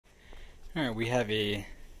Alright, we have a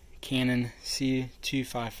Canon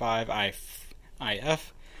C255IF,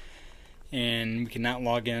 and we cannot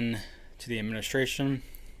log in to the administration,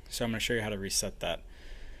 so I'm going to show you how to reset that.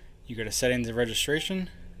 You go to settings and registration,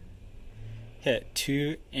 hit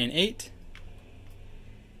 2 and 8,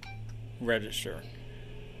 register.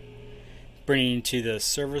 Bring you to the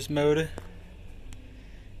service mode,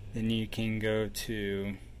 then you can go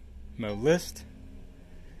to mode list,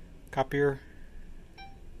 copier,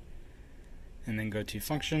 and then go to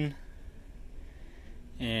function,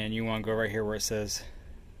 and you want to go right here where it says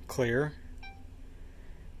clear,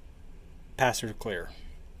 password clear.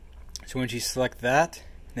 So once you select that,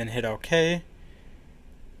 then hit OK,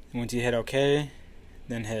 and once you hit OK,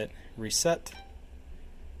 then hit reset,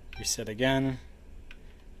 reset again,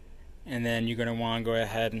 and then you're going to want to go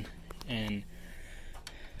ahead and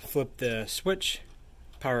flip the switch,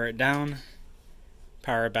 power it down,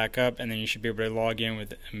 power it back up, and then you should be able to log in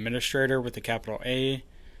with administrator with the capital A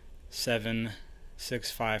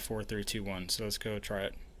 7654321. So let's go try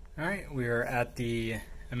it. Alright, we are at the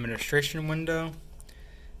administration window.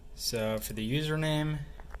 So for the username,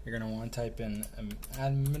 you're going to want to type in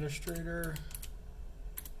administrator,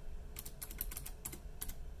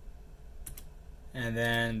 and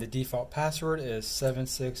then the default password is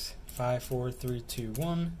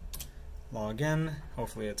 7654321. Log in,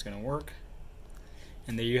 hopefully it's going to work.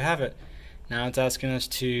 And there you have it. Now it's asking us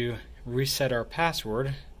to reset our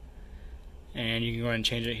password, and you can go ahead and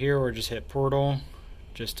change it here or just hit portal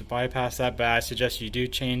just to bypass that, but I suggest you do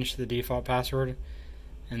change the default password.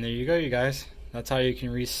 And there you go, you guys. That's how you can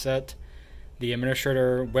reset the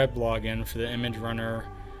administrator web login for the Imagerunner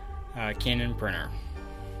Canon printer.